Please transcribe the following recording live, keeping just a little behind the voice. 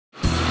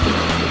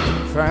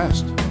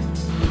Fast,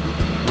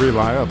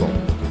 reliable,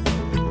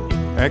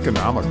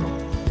 economical.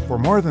 For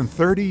more than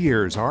 30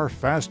 years, our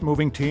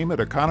fast-moving team at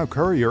Econo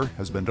Courier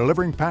has been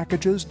delivering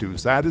packages to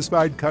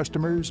satisfied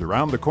customers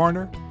around the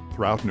corner,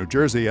 throughout New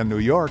Jersey and New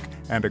York,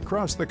 and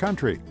across the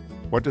country.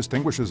 What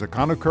distinguishes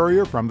Econo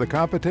Courier from the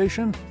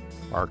competition?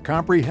 Our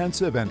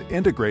comprehensive and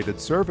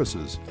integrated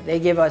services. They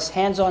give us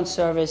hands-on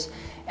service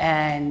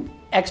and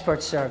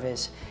expert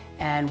service,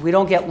 and we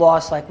don't get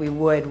lost like we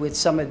would with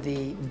some of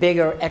the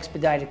bigger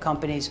expedited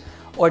companies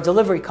or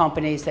delivery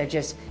companies that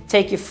just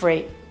take your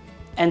freight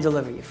and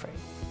deliver your freight.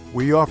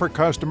 We offer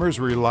customers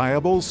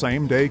reliable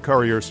same-day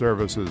courier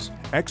services,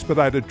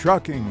 expedited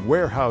trucking,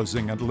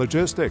 warehousing, and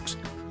logistics.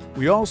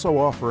 We also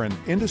offer an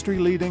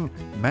industry-leading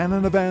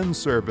man-in-a-van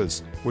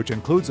service, which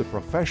includes a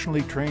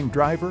professionally trained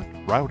driver,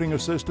 routing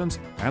assistance,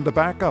 and a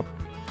backup.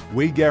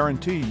 We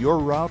guarantee your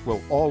route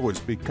will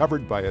always be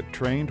covered by a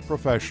trained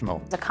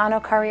professional.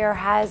 Econo Courier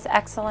has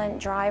excellent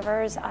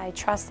drivers. I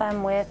trust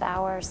them with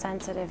our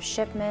sensitive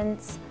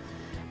shipments,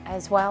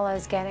 as well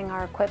as getting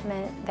our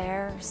equipment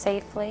there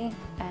safely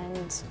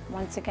and,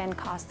 once again,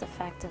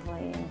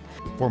 cost-effectively.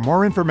 For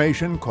more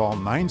information, call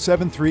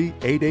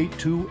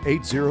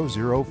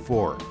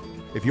 973-882-8004.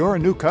 If you're a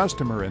new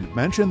customer and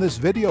mention this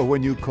video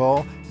when you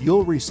call,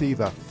 you'll receive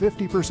a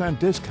 50%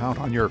 discount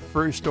on your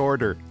first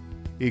order.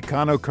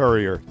 Econo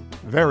Courier,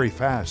 very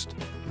fast,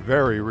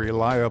 very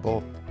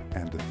reliable,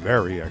 and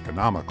very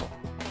economical.